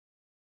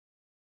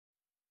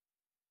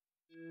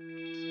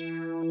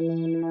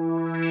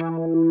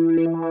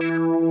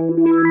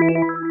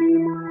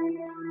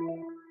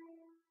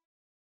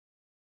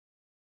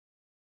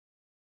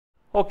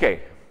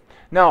Okay,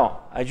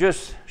 now I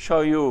just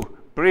show you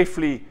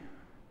briefly,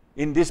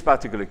 in this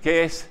particular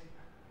case,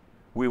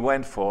 we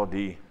went for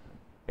the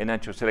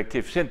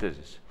enantioselective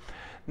synthesis.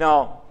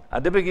 Now,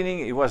 at the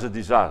beginning, it was a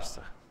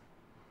disaster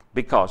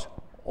because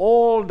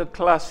all the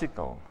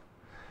classical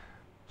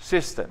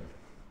systems,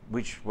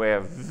 which were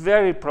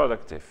very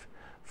productive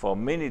for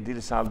many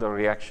Diels-Alder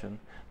reactions,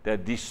 they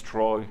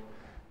destroy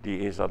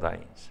the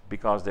azodines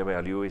because they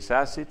were Lewis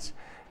acids,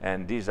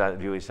 and these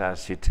Lewis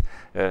acids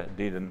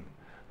didn't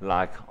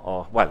like,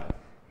 or well,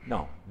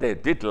 no, they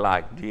did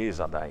like the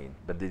azodine,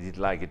 but they didn't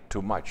like it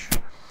too much.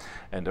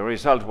 And the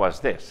result was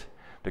this.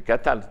 The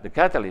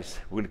catalyst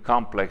will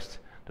complex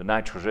the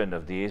nitrogen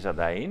of the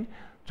azodine,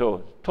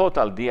 so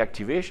total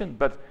deactivation,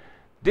 but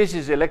this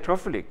is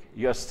electrophilic.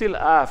 You still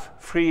have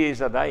free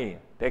azodine.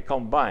 They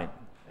combine,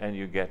 and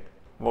you get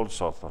all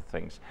sorts of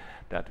things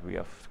that we,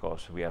 of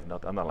course, we have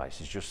not analyzed.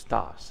 It's just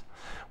stars.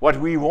 What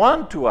we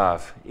want to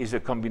have is a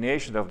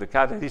combination of the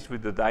catalyst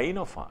with the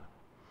dienophile.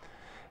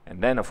 And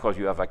then, of course,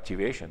 you have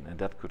activation, and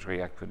that could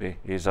react with the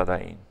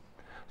azodine.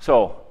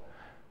 So,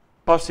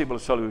 possible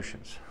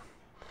solutions.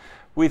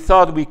 We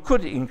thought we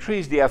could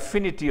increase the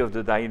affinity of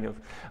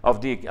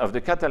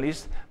the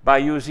catalyst by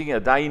using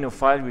a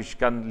dienophile, which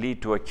can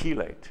lead to a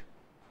chelate.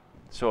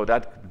 So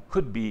that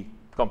could be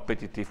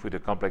competitive with the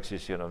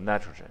complexation of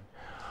nitrogen.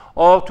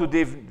 Or to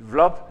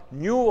develop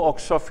new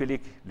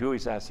oxophilic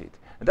Lewis acid.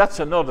 And that's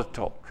another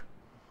talk.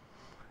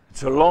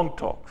 It's a long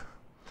talk,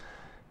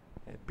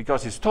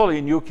 because it's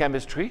totally new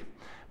chemistry,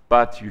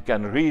 but you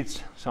can read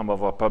some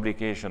of our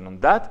publication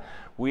on that.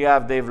 We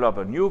have developed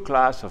a new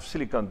class of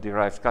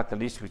silicon-derived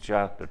catalysts, which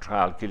are the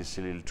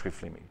trialkylsilyl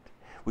trifluoride,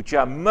 which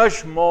are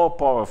much more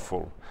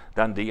powerful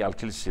than the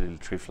alkylsilyl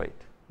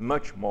triflate,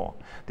 much more.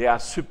 They are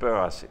super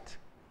acid.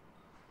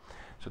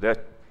 So there's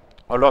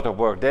a lot of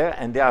work there,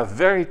 and they are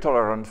very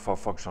tolerant for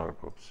functional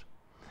groups.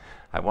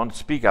 I won't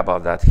speak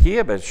about that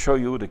here, but show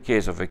you the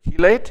case of a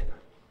chelate,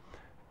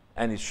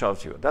 and it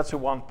shows you. That's a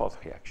one-pot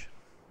reaction.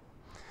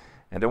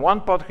 And the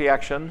one-pot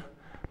reaction,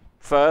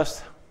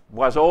 first,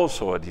 was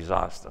also a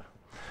disaster.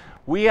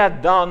 We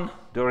had done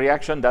the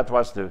reaction, that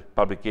was the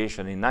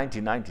publication in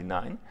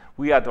 1999.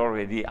 We had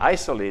already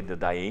isolated the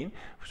diene.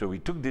 So we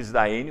took this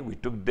diene, we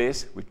took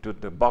this, we took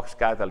the box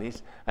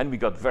catalyst, and we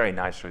got very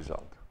nice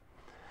result.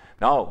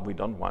 Now, we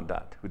don't want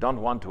that. We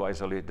don't want to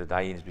isolate the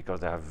dienes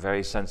because they are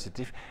very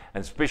sensitive,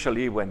 and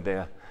especially when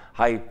they're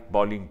high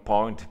boiling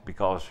point,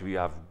 because we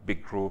have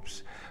big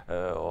groups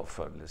of,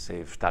 let's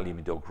say,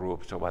 phthalimido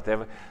groups or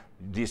whatever.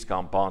 These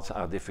compounds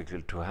are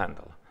difficult to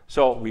handle.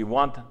 So we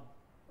want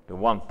the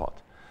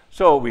one-pot.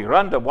 So we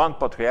run the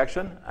one-pot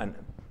reaction, and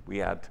we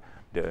had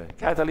the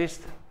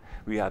catalyst,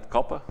 we had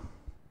copper,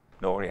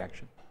 no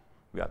reaction.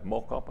 We had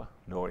more copper,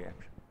 no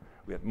reaction.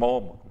 We had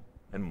more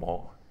and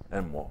more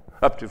and more,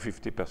 up to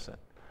 50%.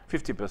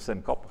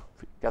 50% copper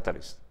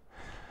catalyst.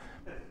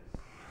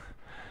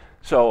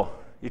 So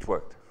it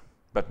worked,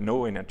 but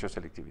no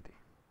enantioselectivity,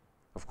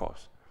 of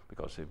course,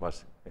 because it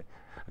was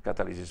a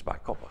catalysis by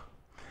copper.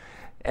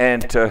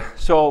 And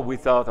so we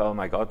thought, oh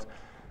my God,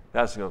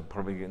 that's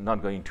probably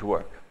not going to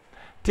work.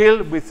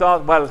 Till we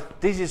thought, well,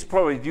 this is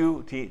probably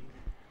due to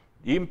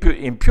the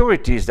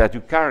impurities that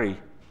you carry,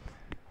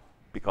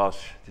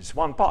 because it's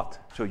one pot,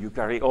 so you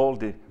carry all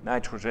the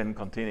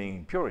nitrogen-containing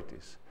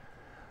impurities.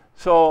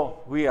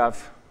 So we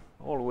have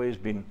always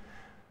been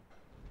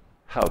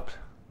helped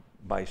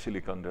by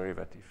silicon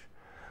derivative.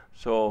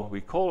 So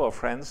we call our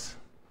friends,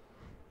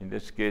 in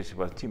this case it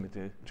was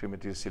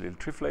trimethylsilyl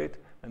triflate,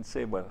 and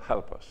say, well,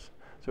 help us.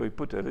 So we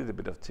put a little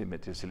bit of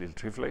trimethylsilyl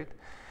triflate,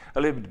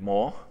 a little bit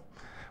more.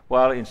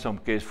 Well, in some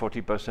case,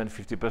 40%,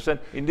 50%.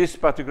 In this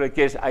particular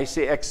case, I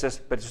say excess,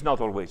 but it's not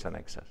always an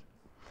excess.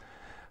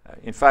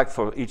 In fact,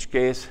 for each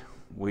case,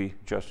 we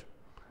just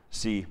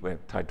see, we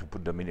try to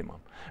put the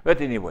minimum.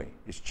 But anyway,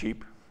 it's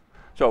cheap.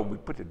 So we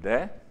put it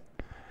there,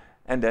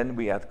 and then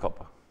we add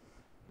copper.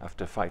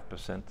 After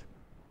 5%,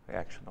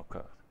 reaction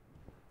occurred.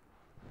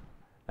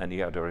 And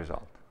you have the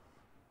result.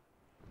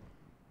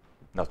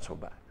 Not so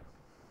bad.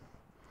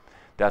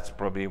 That's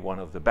probably one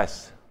of the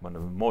best, one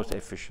of the most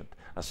efficient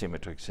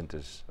asymmetric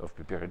synthesis of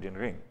piperidine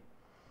ring.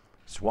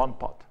 It's one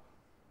pot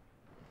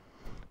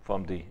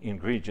from the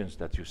ingredients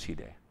that you see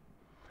there.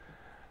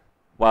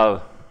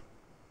 Well,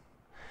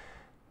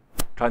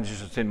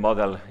 transition state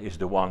model is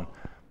the one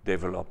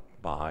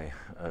developed by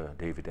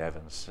David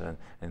Evans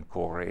and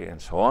Corey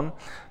and so on.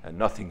 And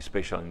nothing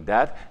special in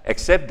that,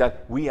 except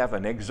that we have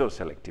an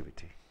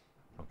exoselectivity,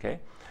 okay?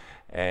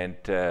 And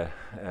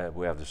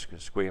we have the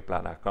square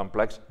planar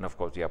complex, and of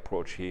course the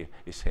approach here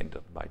is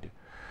hindered by the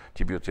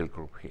T-butyl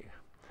group here.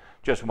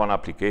 Just one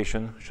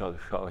application shown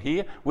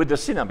here with the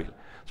cinnamyl.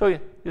 So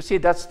you see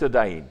that's the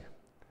diene.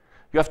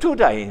 You have two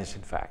dienes,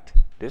 in fact,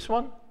 this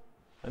one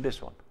and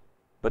this one.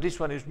 But this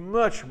one is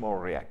much more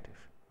reactive.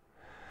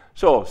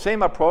 So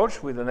same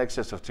approach with an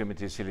excess of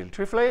trimethylsilyl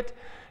triflate,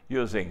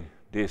 using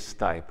this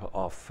type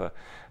of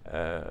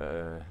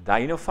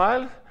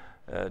dienophile.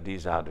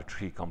 These are the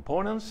three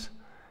components.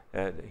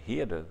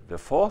 Here, the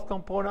fourth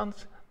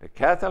component, the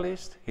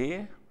catalyst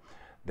here.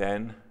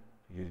 Then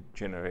you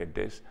generate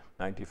this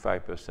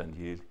 95%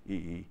 yield,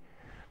 EE,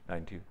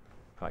 95%.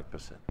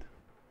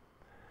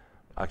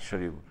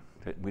 Actually,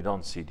 we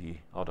don't see the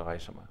other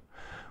isomer.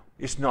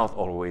 It's not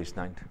always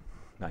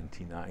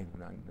 99,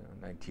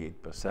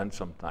 98%.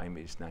 Sometimes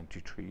it's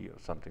 93 or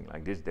something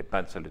like this.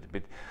 Depends a little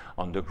bit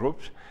on the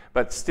groups.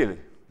 But still,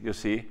 you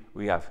see,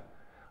 we have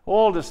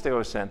all the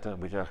stereocenter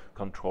which are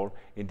controlled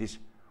in this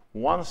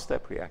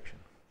one-step reaction.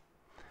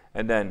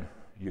 And then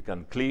you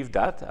can cleave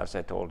that, as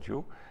I told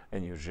you,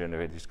 and you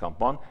generate this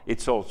compound.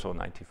 It's also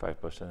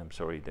 95%. I'm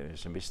sorry, there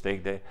is a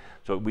mistake there.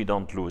 So we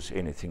don't lose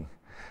anything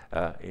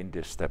in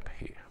this step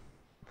here.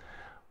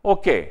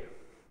 Okay,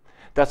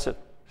 that's it.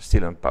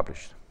 Still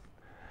unpublished.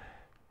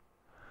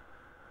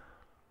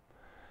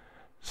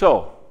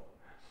 So,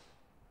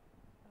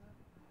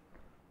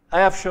 I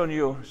have shown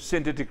you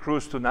synthetic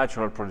routes to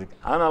natural product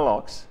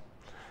analogs,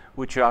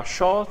 which are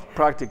short,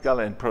 practical,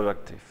 and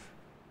productive.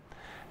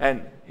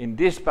 And in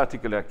this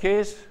particular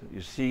case,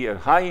 you see a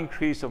high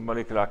increase of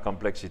molecular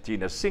complexity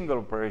in a single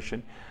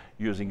operation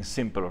using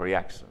simple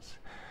reactions.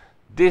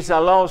 This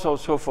allows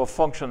also for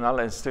functional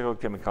and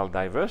stereochemical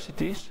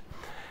diversities.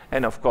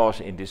 And of course,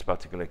 in this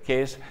particular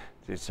case,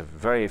 it's a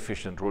very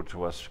efficient route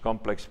towards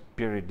complex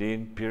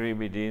pyridine,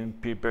 pyrimidine,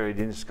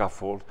 piperidine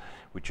scaffold,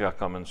 which are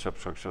common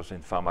substructures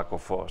in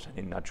pharmacophores and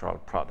in natural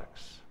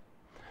products.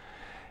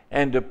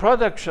 And the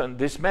production,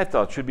 this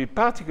method should be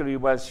particularly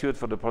well suited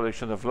for the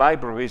production of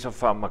libraries of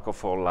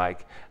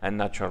pharmacophore-like and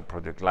natural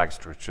product-like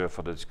structure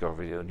for the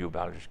discovery of new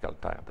biological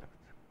paradigms.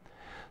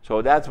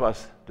 So that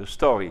was the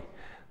story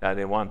that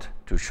I want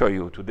to show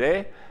you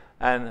today.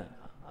 And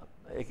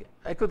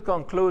I could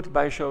conclude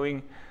by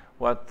showing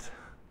what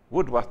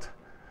Woodward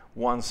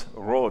once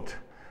wrote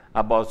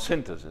about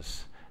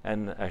synthesis,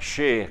 and I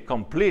share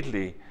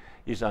completely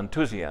his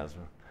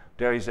enthusiasm.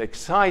 There is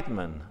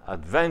excitement,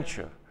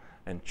 adventure,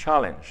 and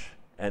challenge,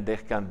 and there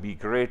can be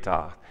great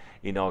art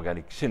in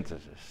organic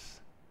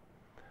synthesis.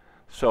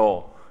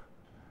 So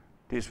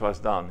this was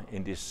done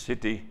in this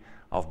city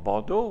of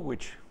Bordeaux,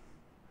 which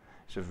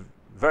is a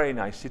very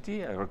nice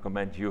city. I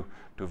recommend you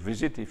to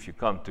visit if you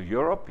come to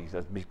Europe. It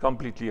has been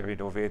completely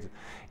renovated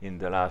in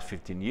the last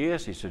 15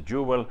 years. It's a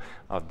jewel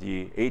of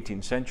the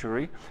 18th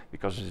century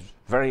because it's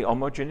very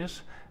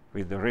homogeneous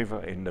with the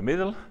river in the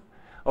middle.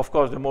 Of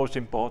course, the most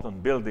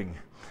important building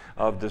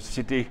of the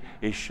city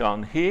is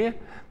shown here.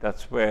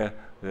 That's where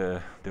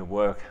the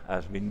work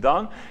has been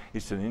done.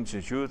 It's an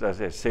institute,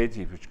 as I said,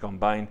 which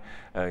combines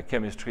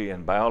chemistry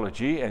and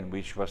biology, and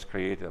which was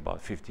created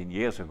about 15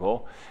 years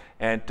ago.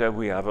 And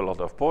we have a lot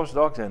of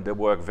postdocs, and they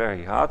work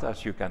very hard,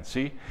 as you can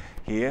see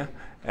here,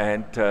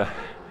 and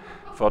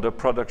for the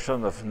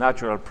production of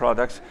natural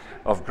products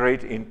of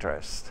great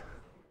interest.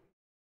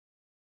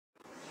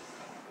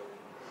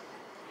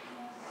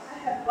 I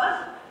have one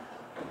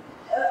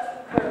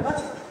very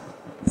much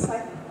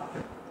exciting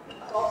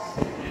talk.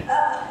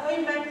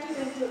 Going back to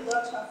the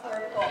introduction of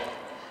our talk,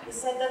 you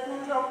said that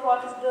natural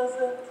products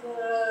doesn't,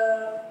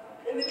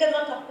 we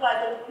cannot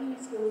apply the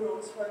Lipinski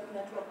rules for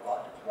natural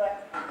products, right?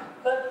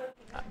 But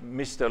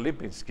Mr.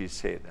 Lipinski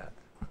said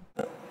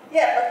that.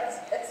 Yeah,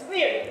 but it's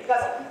weird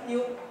because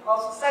you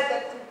also said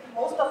that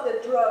most of the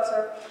drugs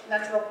are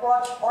natural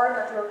products or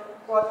natural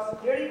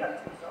products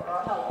derivatives or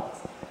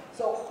analogs.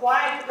 So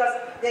why? Because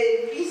the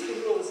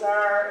Lipinski rules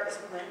are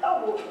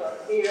experimental rules.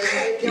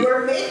 They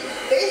were made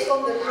based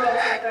on the drugs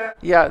that are.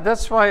 Yeah,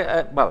 that's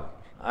why, well,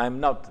 I'm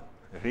not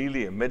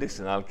really a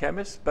medicinal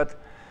chemist, but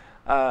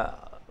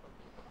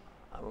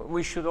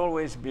we should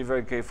always be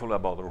very careful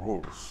about the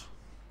rules.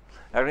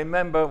 I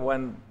remember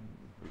when,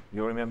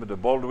 you remember the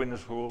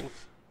Baldwin's rules?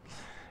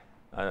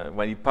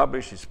 When he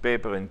published his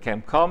paper in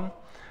ChemCom,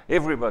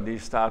 everybody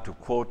started to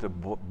quote the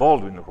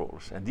Baldwin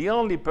rules. And the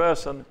only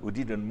person who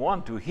didn't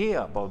want to hear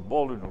about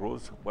Baldwin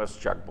rules was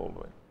Jack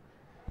Baldwin.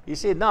 He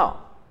said, no,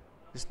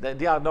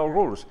 there are no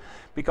rules,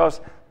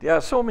 because there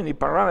are so many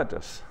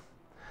parameters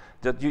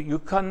that you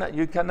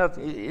cannot,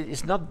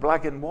 it's not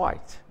black and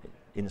white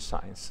in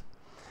science.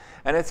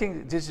 And I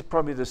think this is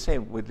probably the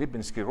same with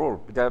Lipinski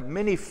rule. There are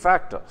many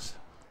factors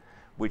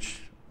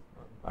which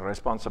are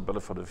responsible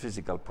for the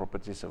physical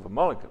properties of a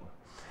molecule.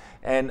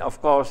 And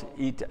of course,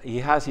 he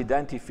has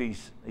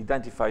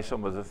identified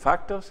some of the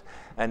factors,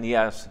 and he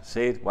has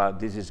said, well,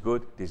 this is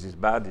good, this is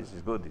bad, this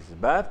is good, this is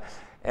bad.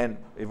 And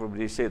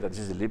everybody says that this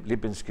is the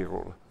Lipinski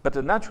rule. But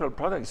the natural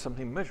product is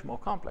something much more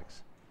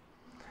complex.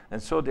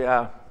 And so there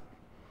are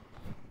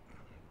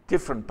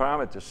different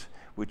parameters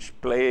which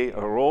play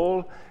a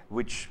role,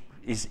 which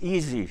is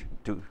easy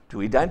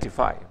to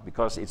identify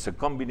because it's a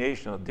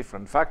combination of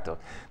different factors.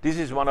 This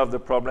is one of the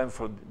problems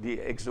for the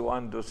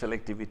exo-endo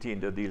selectivity in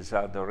the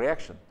Diels-Alder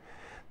reaction.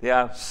 There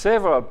are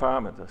several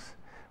parameters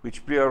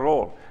which play a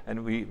role,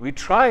 and we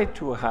try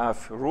to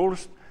have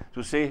rules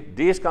to say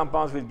these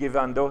compounds will give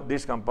endo,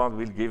 this compound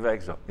will give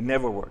exo. It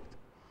never worked.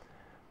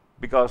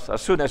 Because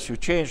as soon as you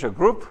change a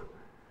group,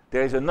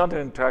 there is another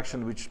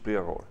interaction which plays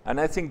a role. And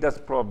I think that's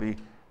probably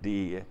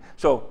the...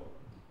 so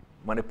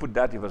when I put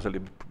that, it was a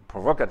little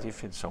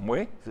provocative in some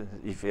way,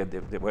 if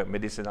there were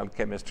medicinal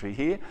chemistry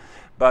here.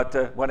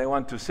 But what I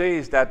want to say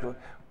is that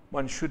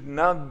one should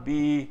not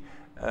be...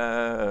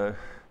 one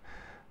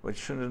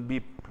shouldn't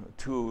be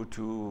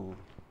too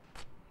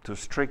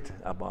strict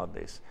about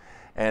this.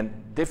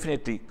 And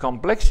definitely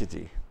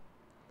complexity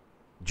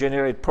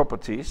generate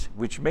properties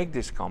which make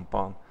this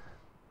compound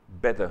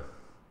better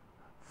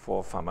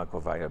for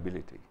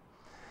pharmacoviability.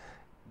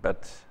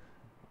 But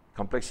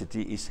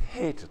complexity is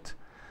hated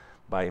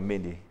by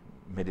many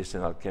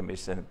medicinal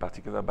chemists, and in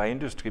particular by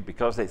industry,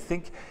 because they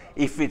think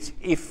if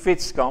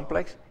it's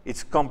complex,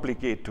 it's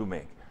complicated to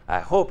make. I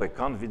hope I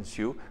convince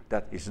you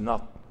that it's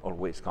not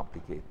always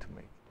complicated to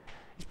make.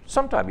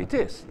 Sometimes it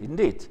is,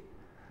 indeed.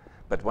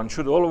 But one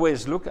should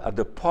always look at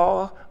the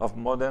power of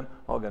modern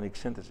organic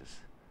synthesis.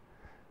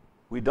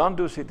 We don't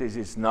do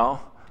synthesis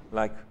now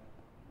like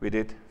we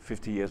did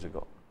 50 years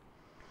ago.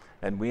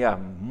 And we have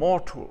more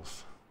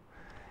tools.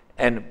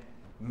 And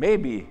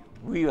maybe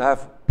we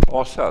have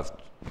ourselves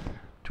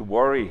to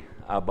worry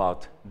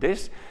about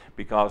this,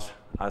 because,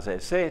 as I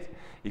said,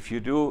 if you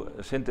do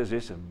a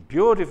synthesis, a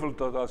beautiful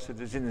total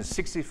synthesis in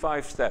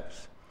 65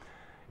 steps,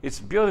 it's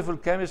beautiful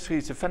chemistry,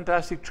 it's a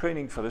fantastic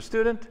training for the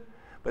student,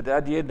 but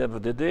at the end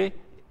of the day,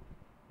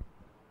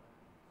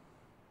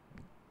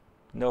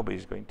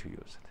 nobody's going to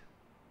use it.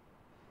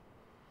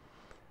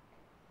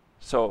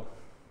 So,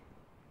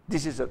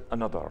 this is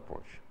another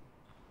approach.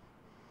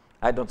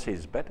 I don't say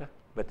it's better,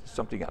 but it's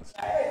something else.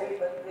 I agree,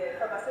 but the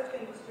pharmaceutical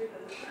industry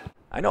doesn't.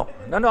 I know.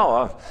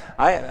 No.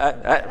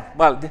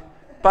 Well,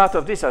 part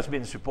of this has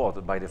been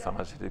supported by the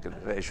pharmaceutical,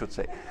 I should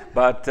say.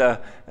 But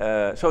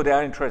so they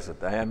are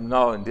interested. I am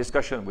now in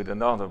discussion with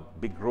another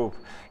big group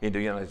in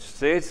the United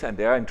States, and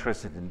they are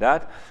interested in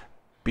that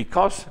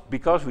because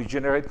we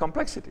generate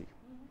complexity.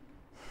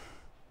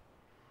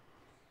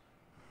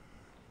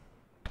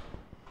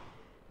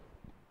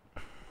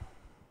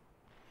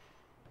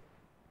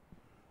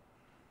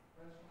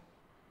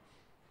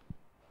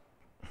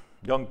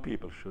 Young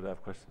people should have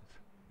questions,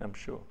 I'm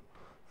sure.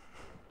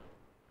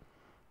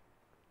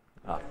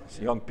 It's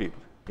young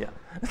people, yeah.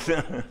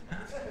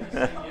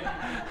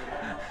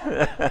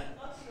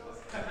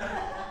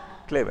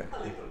 Clever.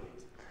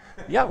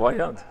 Yeah, why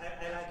not? I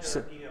like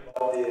your opinion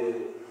about the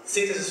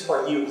synthesis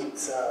for use.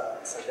 It's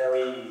a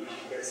very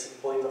interesting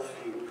point of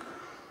view.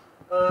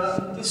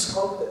 In this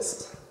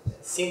context,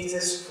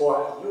 synthesis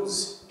for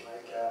use,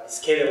 like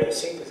scalable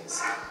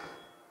synthesis,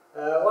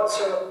 what's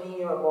your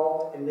opinion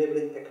about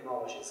enabling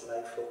technologies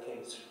like flow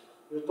chemistry?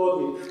 You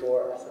told me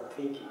before, so I'm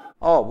thinking.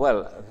 Oh,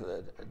 well,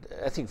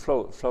 I think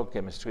flow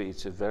chemistry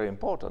is very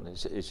important.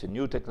 It's a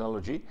new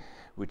technology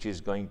which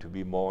is going to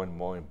be more and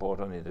more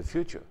important in the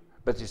future.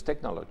 But it's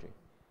technology.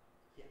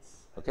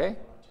 Yes. Okay?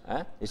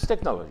 It's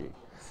technology.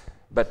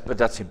 But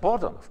that's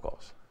important, of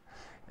course.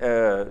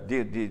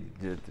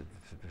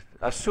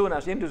 As soon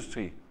as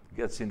industry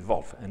gets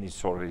involved, and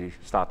it's already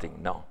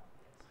starting now,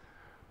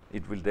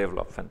 it will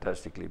develop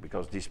fantastically,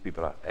 because these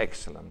people are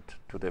excellent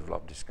to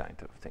develop this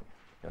kind of thing.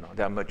 You know,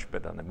 they are much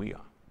better than we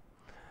are.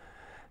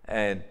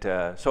 And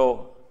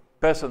so,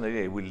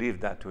 personally, I will leave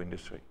that to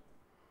industry.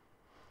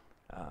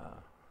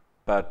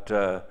 But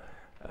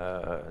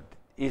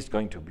it's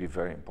going to be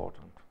very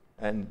important.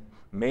 And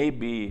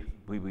maybe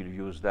we will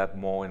use that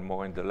more and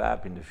more in the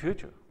lab in the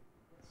future.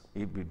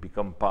 It will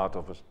become part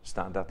of a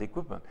standard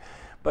equipment.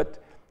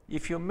 But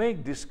if you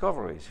make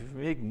discoveries, if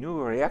you make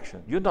new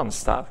reactions, you don't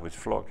start with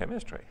flow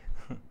chemistry.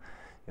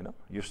 You know,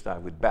 you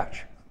start with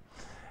batch.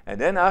 And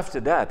then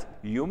after that,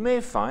 you may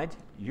find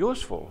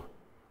useful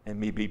and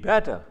maybe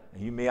better.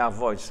 You may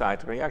avoid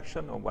side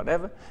reaction or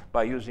whatever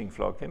by using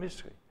flow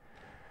chemistry.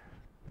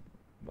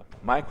 But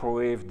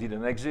microwave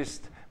didn't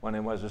exist when I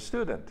was a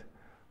student,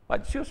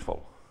 but it's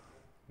useful.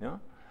 You know?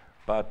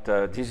 But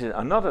this is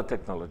another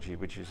technology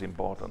which is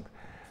important.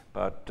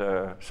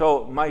 But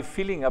so my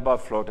feeling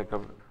about flow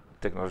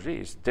technology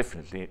is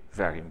definitely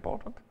very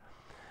important.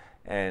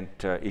 And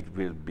it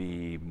will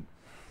be,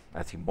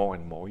 I think, more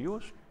and more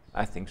used.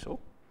 I think so.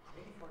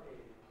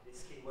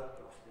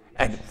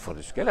 And for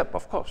the scale-up,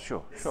 of course,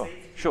 sure.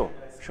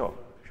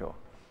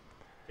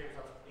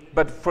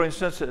 But for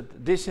instance,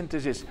 this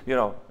synthesis, you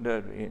know,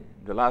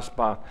 the last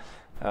part,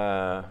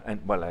 and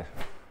well,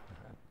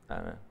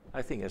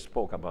 I think I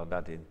spoke about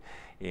that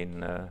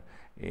in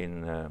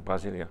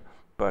Brasilia.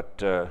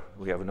 But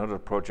we have another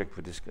project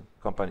with this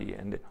company,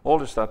 and all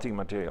the starting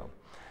material,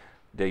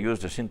 they use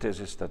the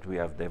synthesis that we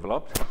have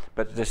developed,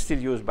 but they still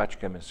use batch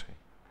chemistry.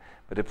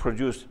 But they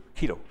produce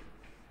kilo.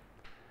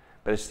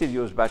 But they still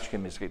use batch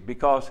chemistry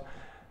because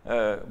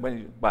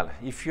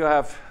if you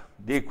have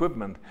the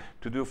equipment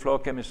to do flow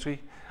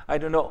chemistry, I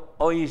don't know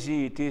how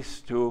easy it is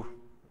to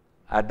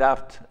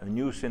adapt a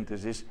new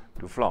synthesis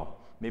to flow.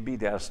 Maybe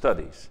there are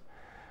studies.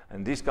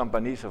 And these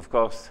companies, of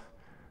course,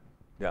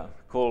 they are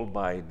called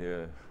by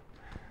the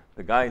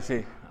guy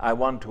say, I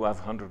want to have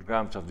 100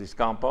 grams of this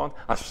compound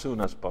as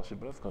soon as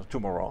possible, of course,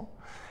 tomorrow.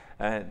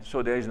 And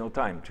so there is no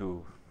time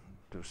to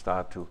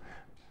start to.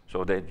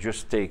 So they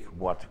just take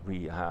what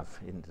we have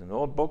in the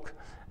notebook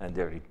and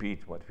they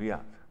repeat what we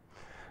have.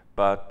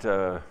 But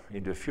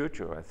in the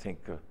future, I think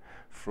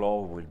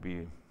flow will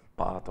be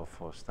part of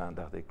our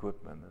standard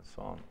equipment and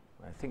so on.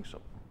 I think so.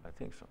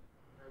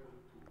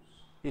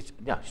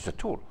 It's a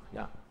tool,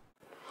 yeah.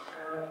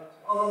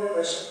 Another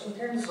question, in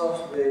terms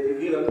of the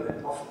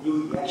development of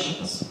new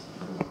reactions,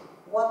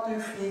 what do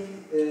you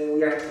think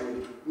we are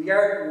doing? We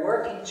are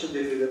working to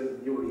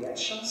develop new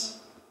reactions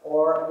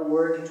or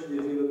working to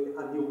develop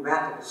a new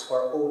methods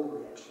for old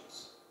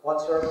reactions?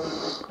 What's your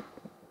opinion?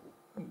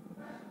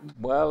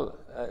 Well,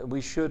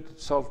 we should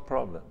solve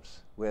problems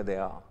where they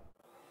are.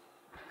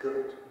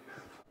 Good.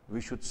 We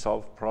should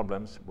solve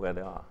problems where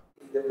they are.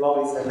 If the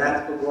problem is a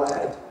method, go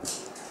ahead.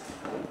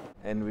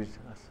 And we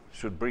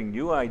should bring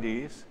new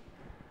ideas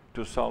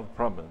to solve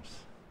problems.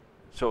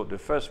 So the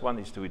first one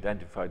is to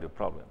identify the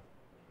problem.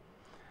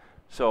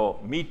 So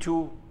me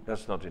too,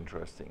 that's not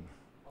interesting.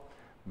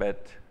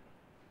 But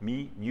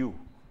me, you,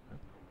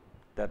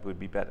 that would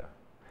be better.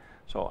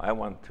 So I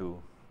want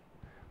to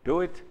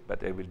do it,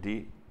 but I will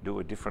do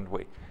a different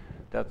way.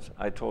 That's,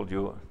 I told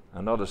you,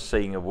 another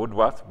saying of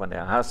Woodward, when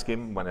I asked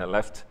him, when I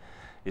left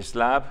his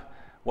lab,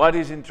 what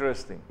is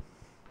interesting?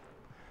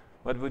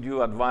 What would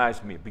you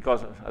advise me?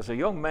 Because as a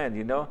young man,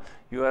 you know,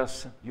 you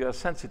are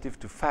sensitive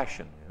to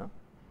fashion, you know.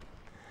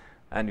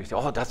 And you say,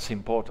 oh, that's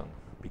important,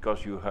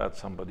 because you heard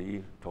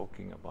somebody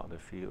talking about the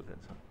field and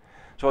so on.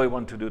 So I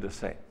want to do the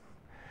same.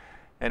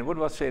 And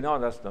Woodward say, no,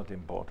 that's not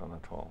important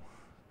at all.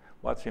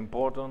 What's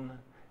important,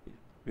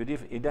 you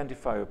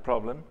identify a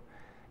problem.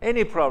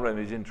 Any problem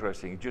is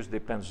interesting, it just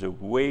depends the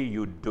way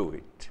you do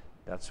it.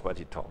 That's what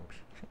he told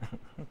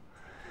me.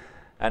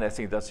 And I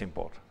think that's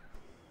important.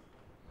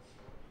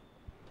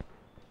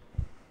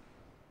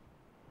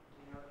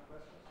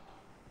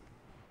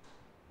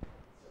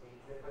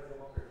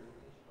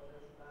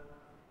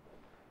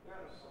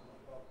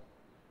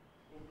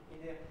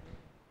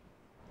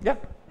 Yeah.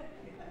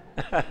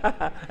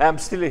 I'm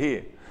still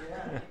here.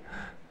 Yeah.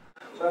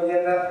 So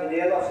at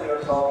the end of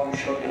your talk, you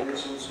showed the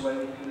results when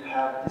you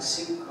have the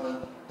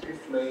silicon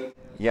triflate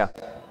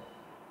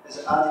as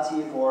an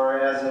additive or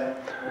as a...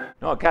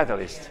 No, a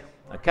catalyst.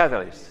 A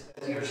catalyst.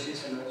 As your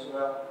system as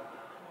well.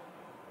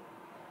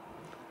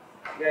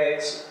 Yeah,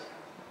 it's...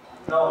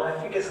 No, I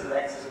think it's the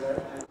next as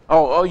well.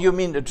 Oh, you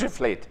mean the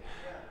triflate?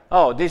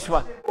 Oh, this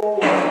one.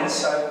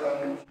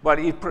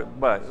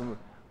 But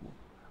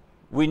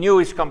we knew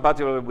it's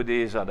compatible with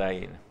the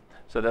azadiene.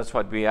 So that's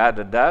what we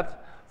added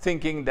that,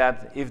 thinking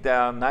that if there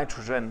are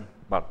nitrogen,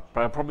 but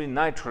probably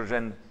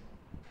nitrogen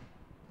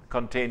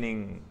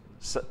containing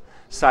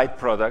side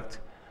product,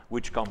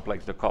 which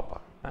complex the copper.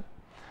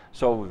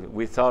 So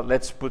we thought,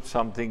 let's put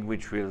something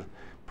which will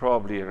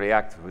probably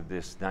react with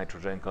this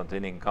nitrogen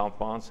containing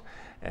compounds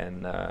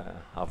and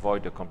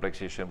avoid the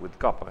complexation with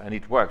copper. And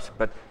it works,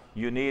 but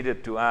you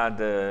needed to add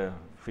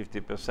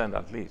 50%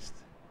 at least,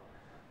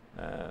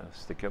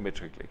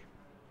 stoichiometrically.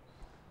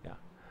 Yeah.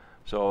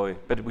 So,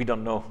 but we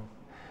don't know.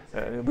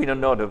 We don't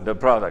know the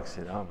products,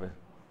 you know,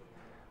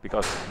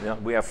 because you know,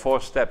 we have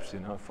 4 steps, you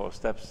know, 4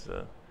 steps.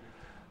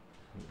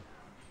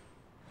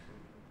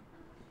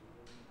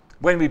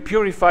 When we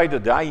purify the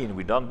diene,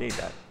 we don't need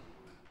that.